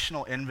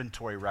relational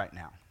inventory right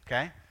now,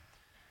 okay?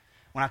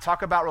 When I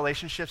talk about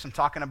relationships, I'm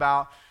talking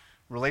about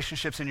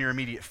relationships in your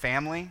immediate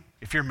family.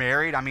 If you're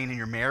married, I mean in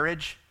your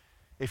marriage.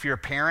 If you're a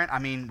parent, I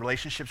mean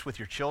relationships with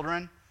your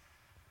children.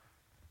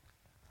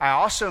 I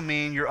also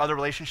mean your other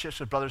relationships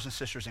with brothers and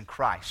sisters in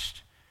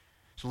Christ.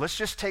 So let's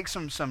just take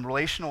some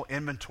relational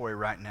inventory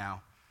right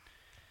now.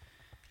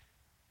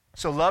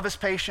 So love is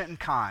patient and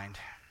kind.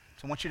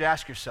 So I want you to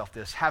ask yourself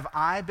this. Have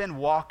I been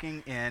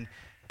walking in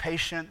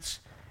patience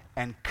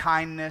and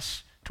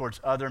kindness towards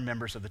other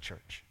members of the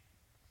church?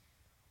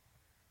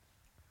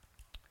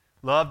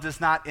 Love does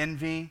not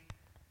envy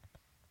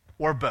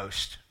or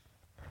boast.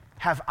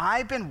 Have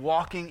I been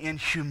walking in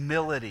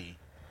humility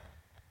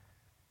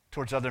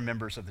towards other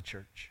members of the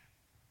church?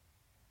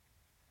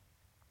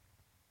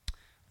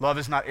 Love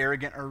is not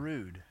arrogant or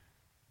rude.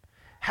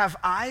 Have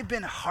I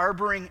been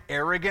harboring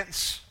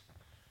arrogance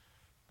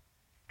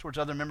towards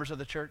other members of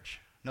the church?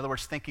 In other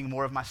words, thinking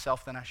more of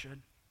myself than I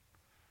should.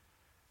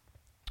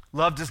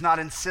 Love does not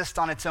insist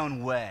on its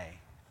own way.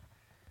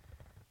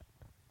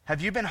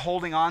 Have you been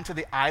holding on to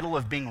the idol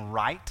of being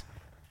right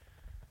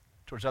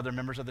towards other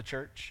members of the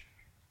church?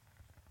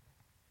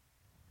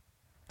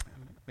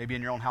 Maybe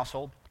in your own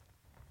household.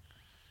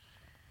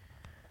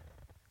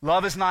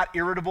 Love is not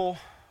irritable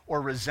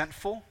or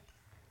resentful.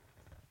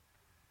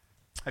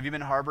 Have you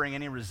been harboring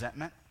any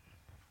resentment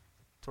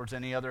towards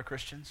any other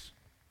Christians?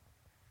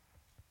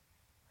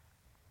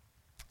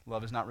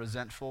 Love is not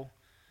resentful.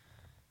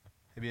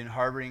 Have you been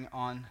harboring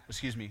any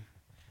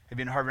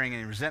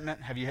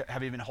resentment? Have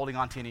you been holding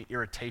on to any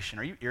irritation?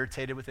 Are you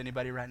irritated with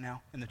anybody right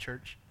now in the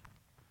church?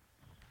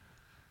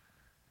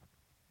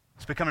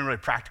 It's becoming really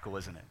practical,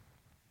 isn't it?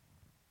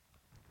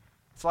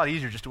 It's a lot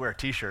easier just to wear a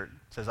t-shirt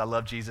that says, I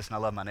love Jesus and I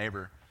love my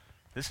neighbor.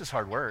 This is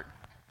hard work.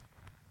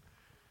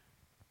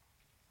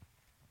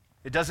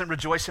 It doesn't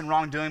rejoice in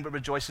wrongdoing, but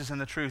rejoices in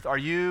the truth. Are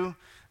you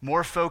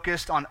more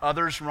focused on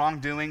others'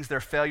 wrongdoings,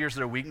 their failures,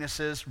 their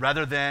weaknesses,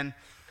 rather than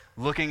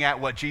looking at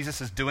what Jesus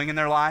is doing in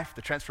their life,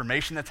 the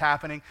transformation that's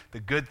happening,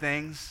 the good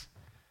things?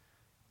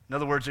 In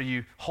other words, are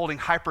you holding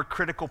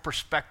hypercritical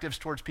perspectives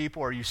towards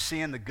people, or are you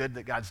seeing the good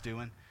that God's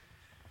doing?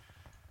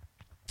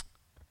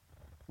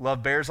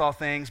 Love bears all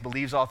things,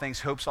 believes all things,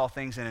 hopes all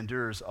things, and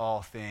endures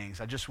all things.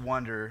 I just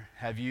wonder,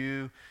 have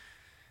you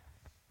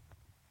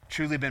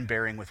truly been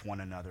bearing with one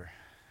another,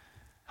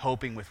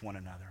 hoping with one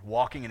another,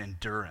 walking in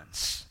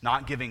endurance,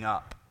 not giving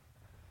up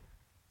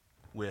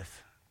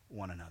with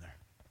one another?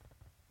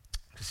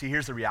 Because see,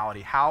 here's the reality.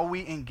 How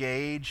we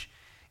engage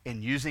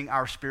in using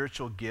our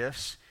spiritual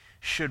gifts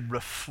should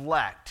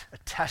reflect a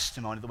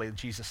testimony of the way that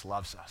Jesus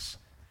loves us.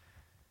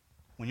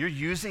 When you're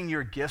using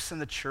your gifts in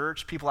the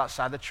church, people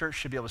outside the church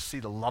should be able to see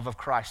the love of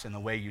Christ in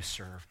the way you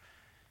serve,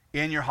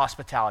 in your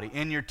hospitality,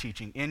 in your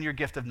teaching, in your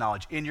gift of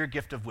knowledge, in your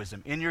gift of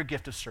wisdom, in your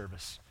gift of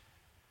service,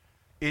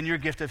 in your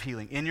gift of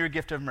healing, in your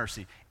gift of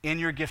mercy, in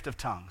your gift of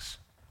tongues.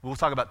 We'll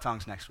talk about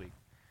tongues next week.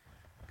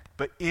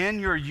 But in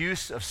your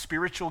use of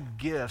spiritual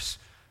gifts,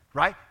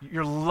 right,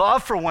 your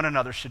love for one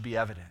another should be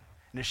evident.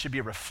 And it should be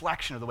a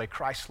reflection of the way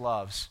Christ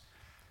loves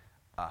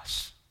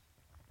us.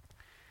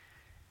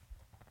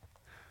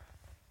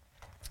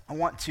 I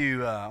want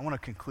to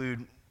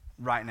conclude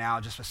right now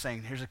just by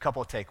saying here's a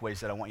couple of takeaways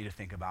that I want you to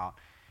think about.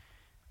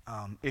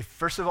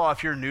 First of all,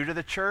 if you're new to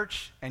the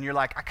church and you're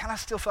like, I kind of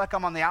still feel like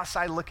I'm on the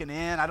outside looking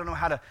in, I don't know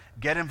how to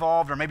get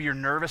involved, or maybe you're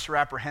nervous or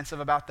apprehensive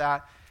about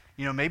that,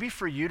 maybe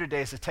for you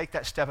today is to take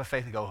that step of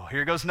faith and go, oh,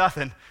 here goes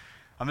nothing.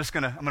 I'm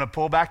gonna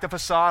pull back the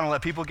facade and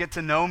let people get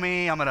to know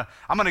me. I'm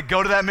gonna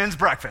go to that men's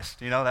breakfast.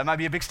 That might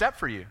be a big step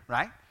for you,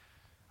 right?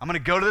 I'm gonna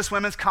go to this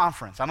women's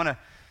conference. I'm gonna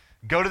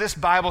go to this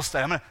Bible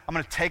study. I'm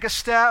gonna take a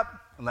step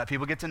and let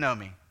people get to know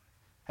me.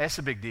 Hey, it's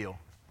a big deal.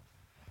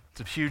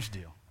 It's a huge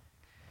deal.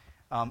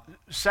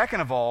 Second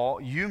of all,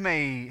 you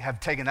may have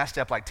taken that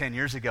step like 10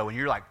 years ago when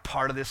you're like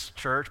part of this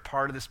church,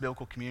 part of this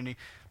biblical community,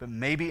 but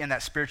maybe in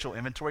that spiritual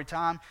inventory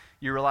time,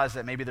 you realize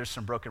that maybe there's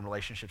some broken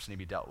relationships that need to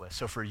be dealt with.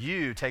 So for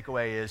you,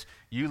 takeaway is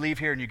you leave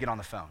here and you get on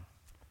the phone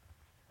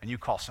and you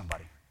call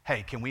somebody.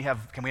 Hey, can we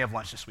have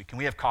lunch this week? Can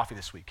we have coffee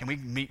this week? Can we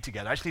meet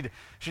together? I just need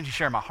to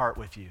share my heart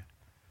with you.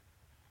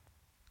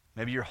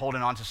 Maybe you're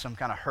holding on to some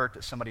kind of hurt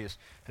that somebody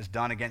has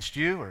done against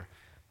you, or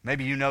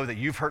maybe you know that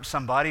you've hurt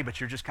somebody, but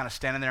you're just kind of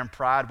standing there in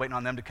pride, waiting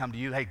on them to come to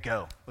you. Hey,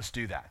 go. Let's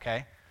do that,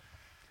 okay?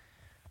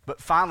 But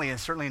finally, and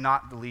certainly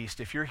not the least,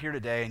 if you're here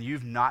today and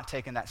you've not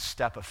taken that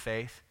step of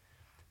faith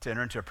to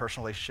enter into a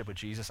personal relationship with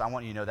Jesus, I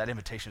want you to know that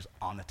invitation is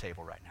on the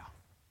table right now.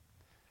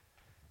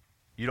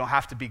 You don't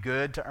have to be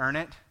good to earn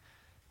it.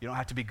 You don't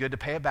have to be good to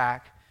pay it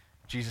back.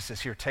 Jesus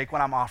says, here, take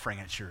what I'm offering,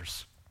 and it's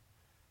yours.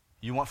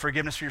 You want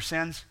forgiveness for your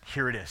sins?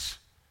 Here it is.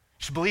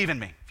 Just believe in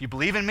me. If you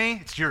believe in me,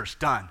 it's yours.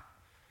 Done.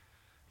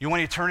 You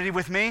want eternity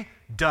with me?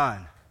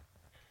 Done.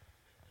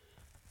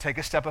 Take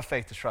a step of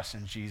faith to trust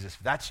in Jesus.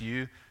 If that's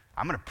you,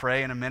 I'm going to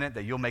pray in a minute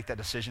that you'll make that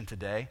decision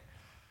today.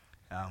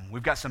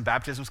 We've got some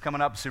baptisms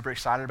coming up. Super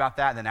excited about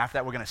that. And then after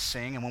that, we're going to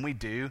sing. And when we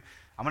do,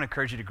 I'm going to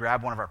encourage you to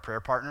grab one of our prayer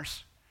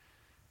partners.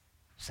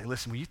 Say,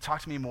 listen, will you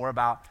talk to me more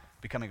about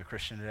becoming a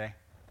Christian today?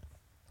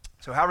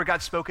 So however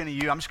God's spoken to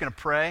you, I'm just going to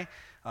pray.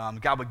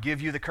 God will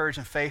give you the courage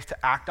and faith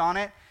to act on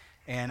it.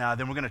 And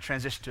then we're going to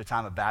transition to a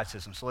time of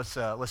baptism. So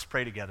let's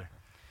pray together.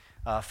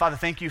 Father,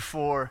 thank you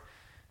for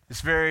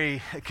this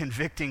very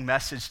convicting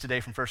message today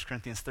from 1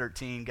 Corinthians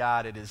 13.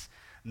 God, it is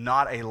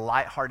not a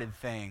lighthearted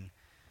thing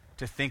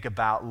to think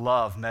about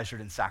love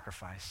measured in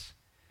sacrifice.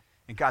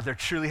 And God, there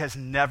truly has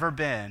never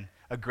been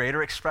a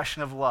greater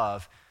expression of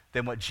love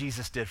than what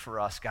Jesus did for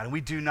us, God. And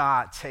we do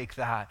not take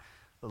that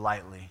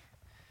lightly.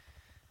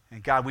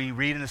 And God, we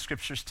read in the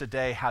scriptures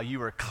today how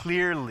you are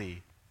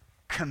clearly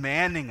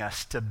commanding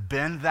us to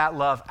bend that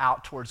love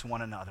out towards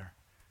one another.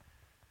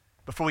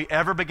 Before we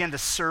ever begin to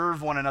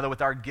serve one another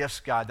with our gifts,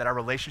 God, that our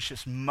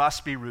relationships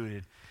must be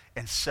rooted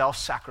in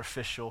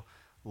self-sacrificial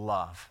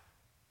love.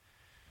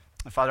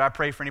 And Father, I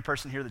pray for any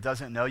person here that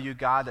doesn't know you,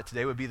 God, that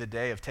today would be the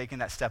day of taking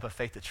that step of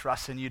faith to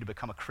trust in you, to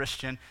become a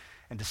Christian,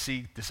 and to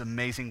see this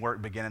amazing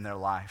work begin in their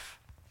life.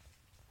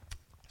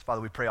 So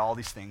Father, we pray all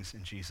these things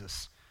in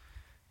Jesus'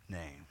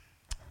 name.